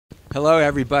Hello,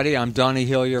 everybody. I'm Donny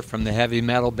Hillier from the heavy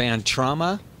metal band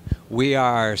Trauma. We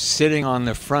are sitting on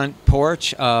the front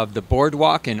porch of the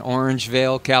Boardwalk in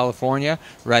Orangevale, California,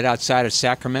 right outside of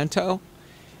Sacramento.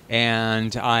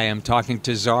 And I am talking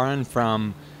to Zoran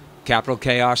from Capital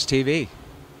Chaos TV.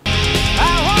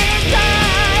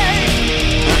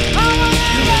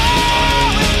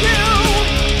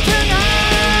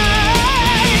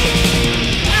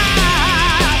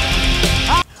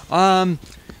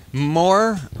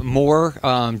 More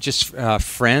just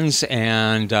friends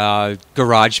and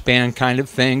garage band kind of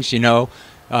things, you know,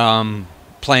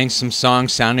 playing some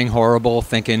songs, sounding horrible,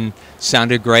 thinking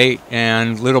sounded great,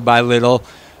 and little by little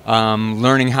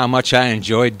learning how much I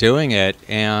enjoyed doing it,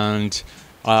 and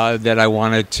that I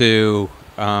wanted to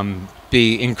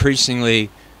be increasingly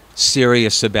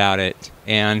serious about it,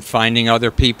 and finding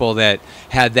other people that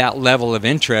had that level of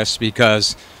interest,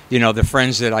 because you know, the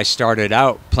friends that I started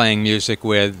out playing music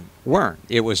with weren't.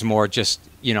 It was more just,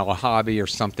 you know, a hobby or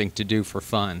something to do for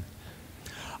fun.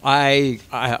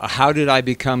 How did I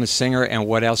become a singer, and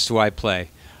what else do I play?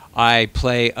 I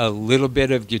play a little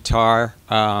bit of guitar,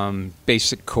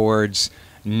 basic chords,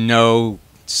 no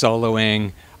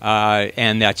soloing,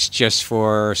 and that's just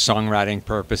for songwriting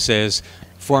purposes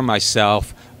for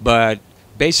myself. But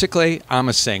basically, I'm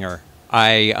a singer.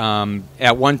 I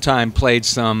at one time played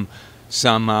some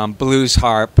blues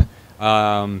harp,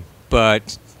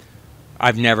 but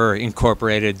I've never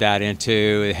incorporated that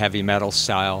into a heavy metal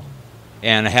style,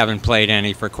 and I haven't played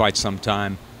any for quite some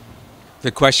time.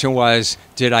 The question was,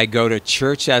 did I go to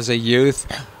church as a youth?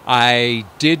 I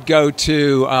did go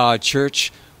to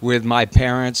church with my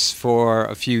parents for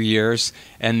a few years,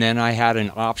 and then I had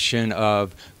an option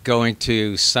of going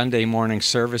to Sunday morning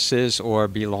services or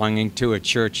belonging to a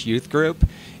church youth group,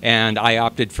 and I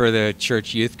opted for the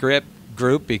church youth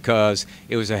group because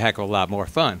it was a heck of a lot more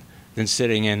fun than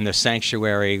sitting in the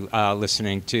sanctuary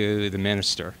listening to the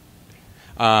minister.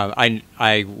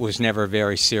 I was never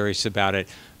very serious about it.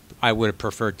 I would have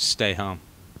preferred to stay home.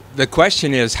 The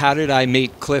question is, how did I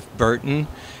meet Cliff Burton?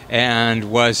 And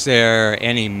was there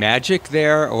any magic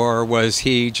there, or was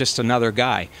he just another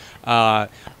guy? I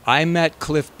met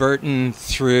Cliff Burton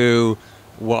through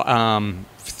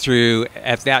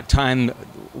at that time,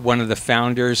 one of the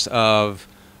founders of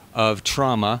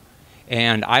Trauma,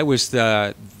 and I was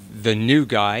the new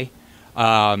guy.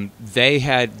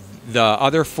 The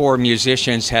other four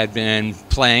musicians had been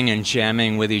playing and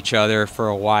jamming with each other for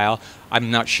a while.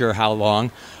 I'm not sure how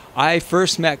long. I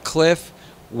first met Cliff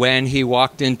when he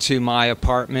walked into my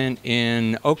apartment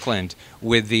in Oakland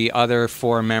with the other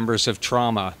four members of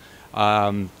Trauma.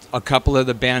 A couple of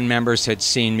the band members had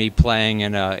seen me playing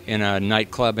in a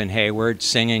nightclub in Hayward,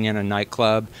 singing in a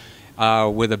nightclub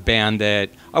with a band that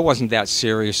I wasn't that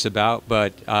serious about,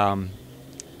 but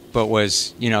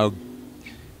was, you know,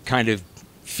 kind of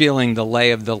feeling the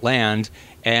lay of the land.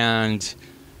 And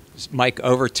Mike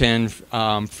Overton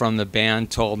from the band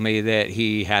told me that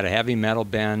he had a heavy metal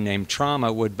band named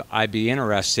Trauma. Would I be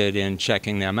interested in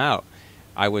checking them out?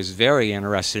 I was very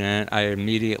interested in it. I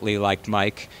immediately liked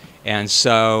Mike. And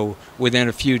so within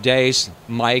a few days,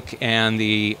 Mike and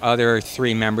the other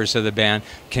three members of the band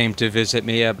came to visit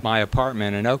me at my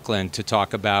apartment in Oakland to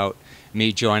talk about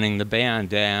me joining the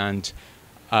band. And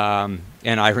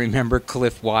I remember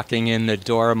Cliff walking in the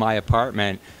door of my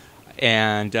apartment,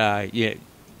 and the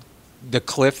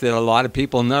Cliff that a lot of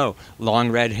people know: long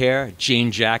red hair,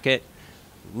 jean jacket,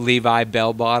 Levi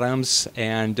bell bottoms,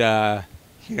 and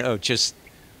you know, just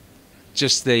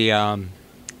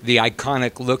the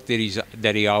iconic look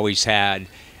that he always had.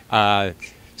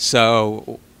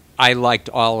 So I liked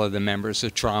all of the members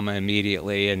of Trauma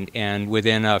immediately, and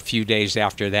within a few days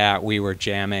after that, we were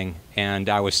jamming, and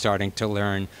I was starting to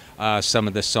learn some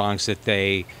of the songs that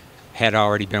they had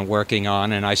already been working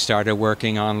on, and I started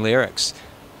working on lyrics.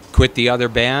 Quit the other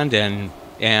band,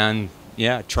 and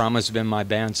yeah, Trauma's been my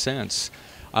band since.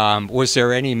 Was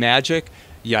there any magic?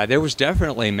 Yeah, there was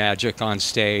definitely magic on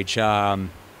stage.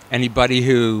 Anybody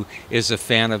who is a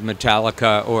fan of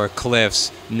Metallica or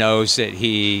Cliff's knows that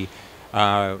he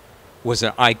was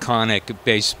an iconic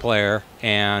bass player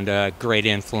and a great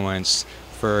influence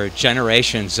for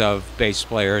generations of bass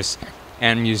players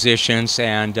and musicians.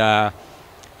 And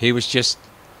he was just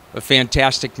a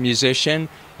fantastic musician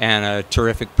and a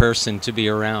terrific person to be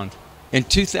around. In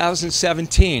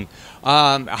 2017,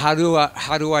 how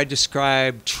do I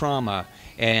describe Trauma?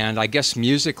 And I guess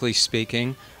musically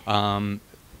speaking,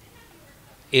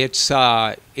 it's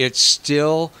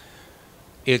still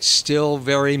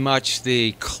very much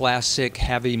the classic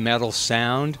heavy metal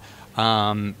sound,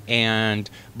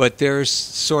 But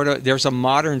there's a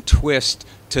modern twist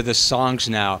to the songs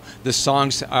now. The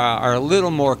songs are a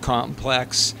little more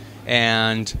complex,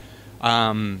 and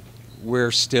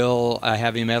we're still a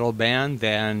heavy metal band.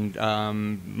 Then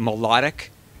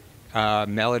melodic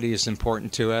melody is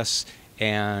important to us,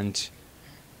 and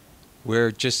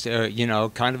we're just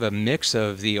kind of a mix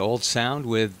of the old sound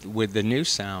with the new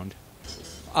sound.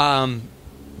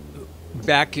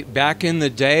 Back in the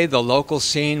day, the local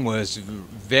scene was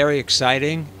very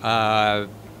exciting.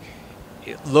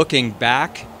 Looking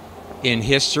back in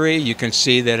history, you can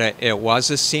see that it was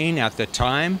a scene at the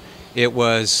time. It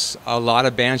was a lot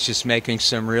of bands just making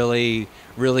some really,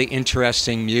 really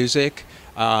interesting music.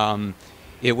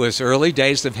 It was early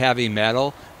days of heavy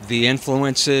metal. The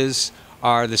influences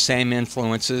are the same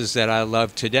influences that I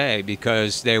love today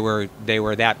because they were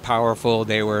that powerful.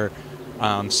 They were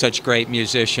such great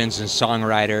musicians and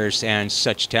songwriters and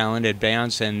such talented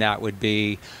bands, and that would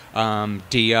be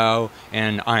Dio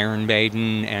and Iron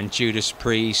Maiden and Judas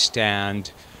Priest,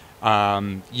 and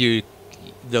the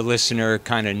listener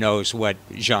kind of knows what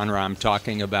genre I'm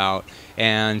talking about.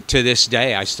 And to this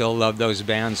day, I still love those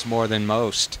bands more than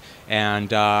most, and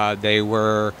they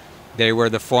were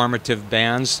the formative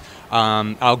bands.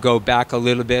 I'll go back a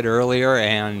little bit earlier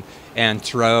and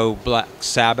throw Black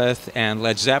Sabbath and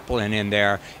Led Zeppelin in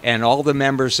there, and all the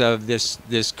members of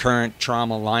this current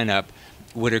Trauma lineup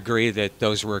would agree that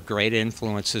those were great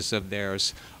influences of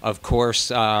theirs. Of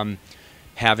course,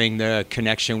 having the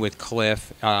connection with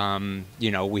Cliff,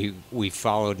 we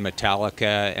followed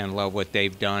Metallica and love what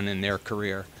they've done in their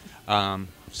career.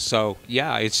 So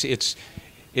yeah, it's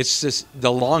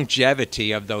the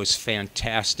longevity of those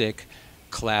fantastic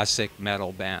classic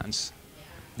metal bands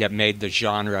that made the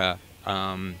genre,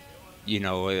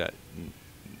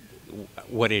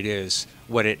 what it is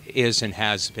and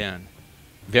has been.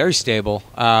 Very stable.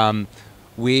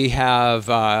 We have,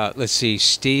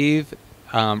 Steve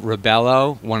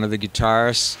Robello, one of the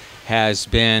guitarists, has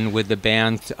been with the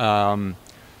band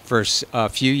for a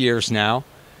few years now.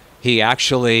 He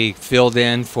actually filled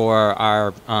in for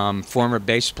our former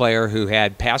bass player who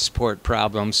had passport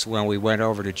problems when we went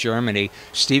over to Germany.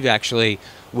 Steve actually,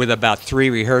 with about 3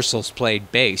 rehearsals,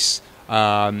 played bass,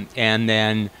 and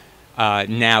then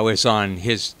now is on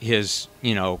his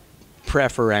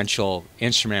preferential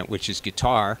instrument, which is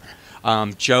guitar.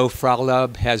 Joe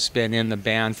Fraulob has been in the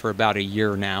band for about a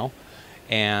year now,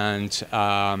 and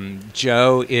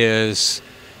Joe is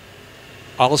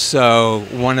also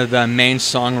one of the main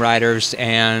songwriters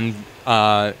and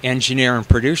engineer and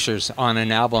producers on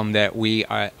an album that we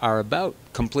are about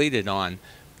completed on.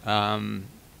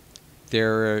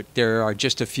 There are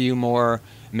just a few more,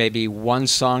 maybe one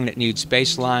song that needs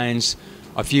bass lines,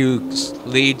 a few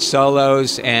lead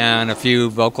solos, and a few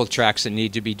vocal tracks that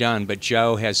need to be done. But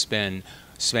Joe has been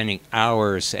spending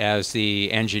hours as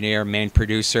the engineer, main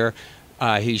producer.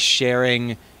 He's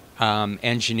sharing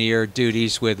engineer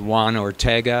duties with Juan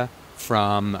Ortega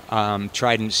from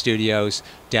Trident Studios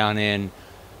down in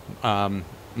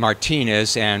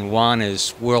Martinez, and Juan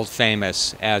is world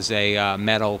famous as a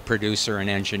metal producer and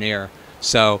engineer.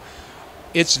 So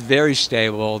it's very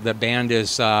stable. The band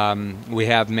is, we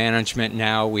have management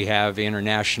now, we have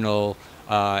international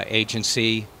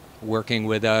agency working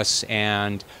with us,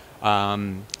 and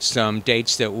some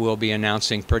dates that we'll be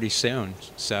announcing pretty soon.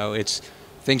 So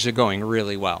things are going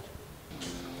really well.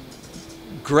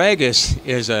 Greg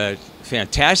is a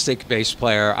fantastic bass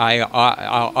player. I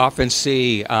often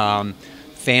see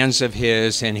fans of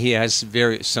his, and he has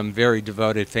some very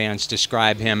devoted fans,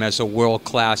 describe him as a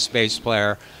world-class bass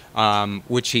player,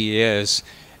 which he is,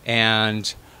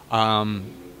 and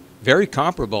very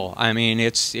comparable. I mean,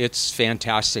 it's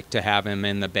fantastic to have him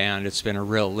in the band. It's been a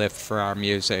real lift for our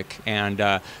music, and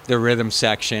the rhythm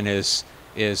section is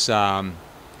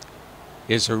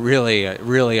really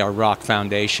a rock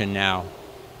foundation now.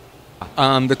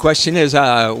 The question is,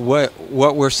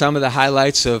 what were some of the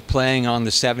highlights of playing on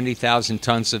the 70,000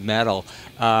 tons of metal?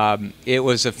 It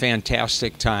was a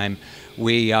fantastic time.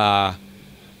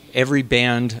 Every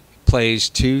band plays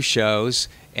 2 shows,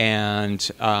 and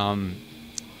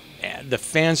the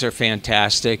fans are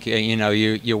fantastic.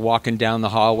 You're walking down the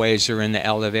hallways or in the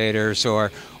elevators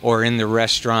or in the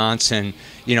restaurants, and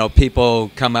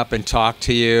people come up and talk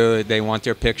to you. They want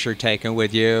their picture taken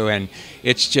with you, and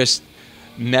it's just,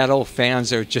 metal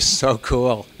fans are just so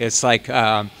cool. It's like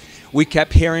we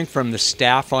kept hearing from the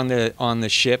staff on the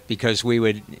ship, because we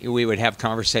would have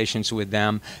conversations with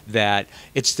them, that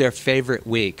it's their favorite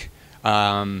week.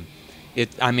 That's,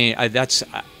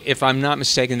 if I'm not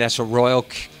mistaken, that's a Royal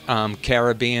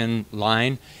Caribbean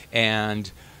line, and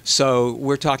so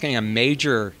we're talking a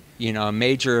major a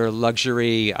major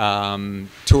luxury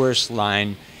tourist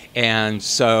line, and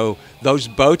so those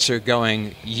boats are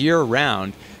going year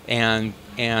round, and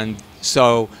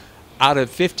so out of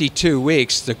 52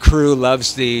 weeks, the crew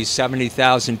loves the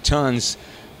 70,000 tons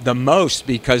the most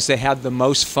because they have the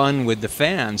most fun with the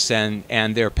fans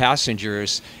and their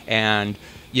passengers, and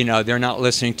they're not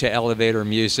listening to elevator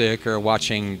music or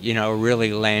watching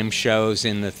really lame shows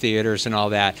in the theaters and all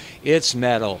that. It's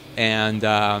metal, and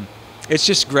it's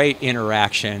just great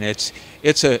interaction.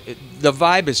 The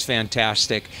vibe is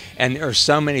fantastic, and there are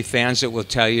so many fans that will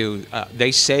tell you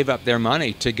they save up their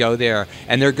money to go there,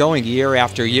 and they're going year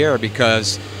after year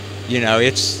because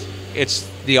it's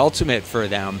the ultimate for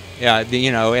them.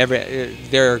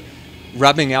 They're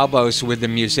rubbing elbows with the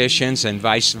musicians and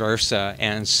vice versa,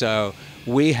 and so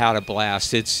we had a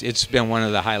blast. It's been one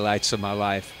of the highlights of my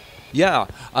life. Yeah,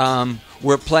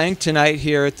 we're playing tonight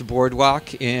here at the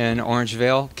Boardwalk in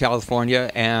Orangevale, California,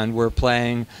 and we're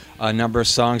playing a number of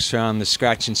songs from the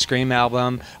Scratch and Scream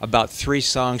album, about 3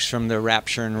 songs from the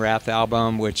Rapture and Wrath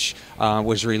album, which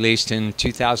was released in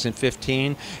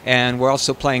 2015, and we're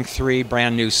also playing 3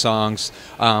 brand new songs,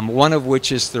 one of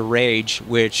which is The Rage,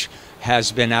 which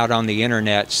has been out on the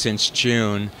internet since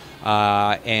June,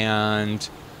 and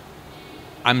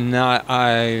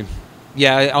on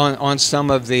some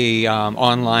of the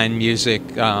online music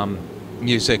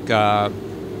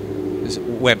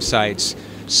websites.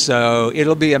 So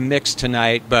it'll be a mix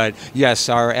tonight, but yes,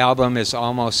 our album is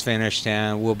almost finished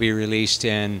and will be released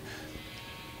in,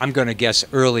 I'm going to guess,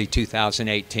 early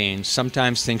 2018.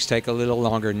 Sometimes things take a little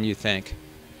longer than you think.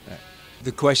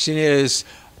 The question is,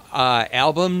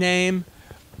 album name,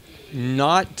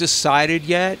 not decided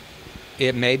yet.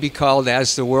 It may be called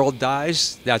As the World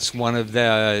Dies. That's one of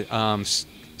the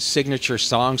signature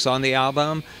songs on the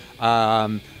album.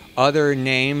 Other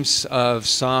names of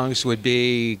songs would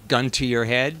be Gun to Your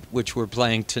Head, which we're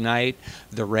playing tonight,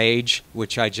 The Rage,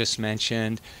 which I just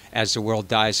mentioned, As the World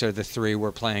Dies are the 3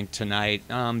 we're playing tonight.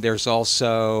 There's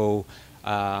also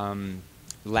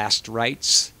Last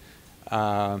Rites.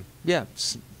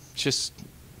 Just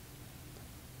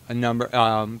a number,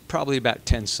 probably about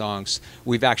 10 songs.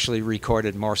 We've actually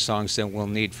recorded more songs than we'll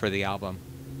need for the album.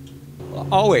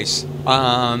 Always,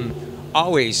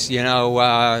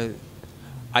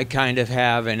 I kind of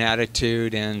have an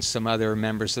attitude, and some other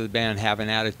members of the band have an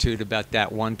attitude about that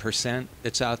 1%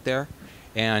 that's out there,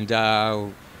 and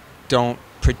don't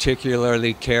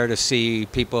particularly care to see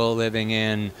people living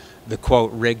in the,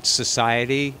 quote, rigged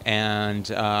society, and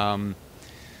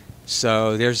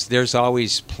so there's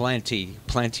always plenty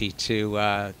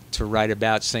to write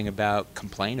about, sing about,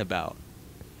 complain about.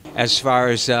 As far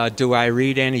as do I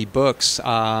read any books,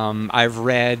 I've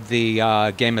read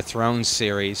the Game of Thrones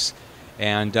series,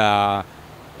 and I'm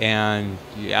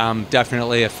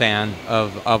definitely a fan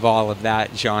of all of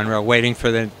that genre. Waiting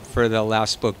for the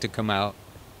last book to come out.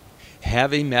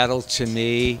 Heavy metal to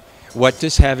me. What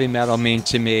does heavy metal mean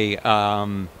to me?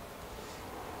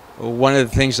 One of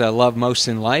the things I love most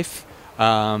in life,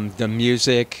 the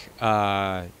music.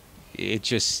 It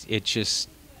just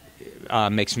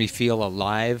makes me feel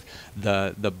alive.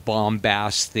 The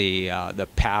bombast, the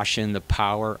passion, the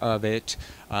power of it.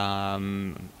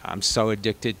 I'm so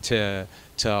addicted to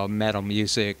metal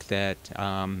music that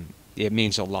it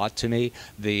means a lot to me.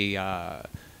 The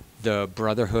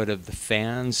brotherhood of the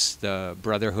fans, the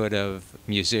brotherhood of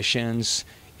musicians.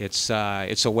 It's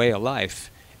a way of life,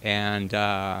 and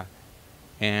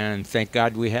thank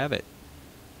God we have it.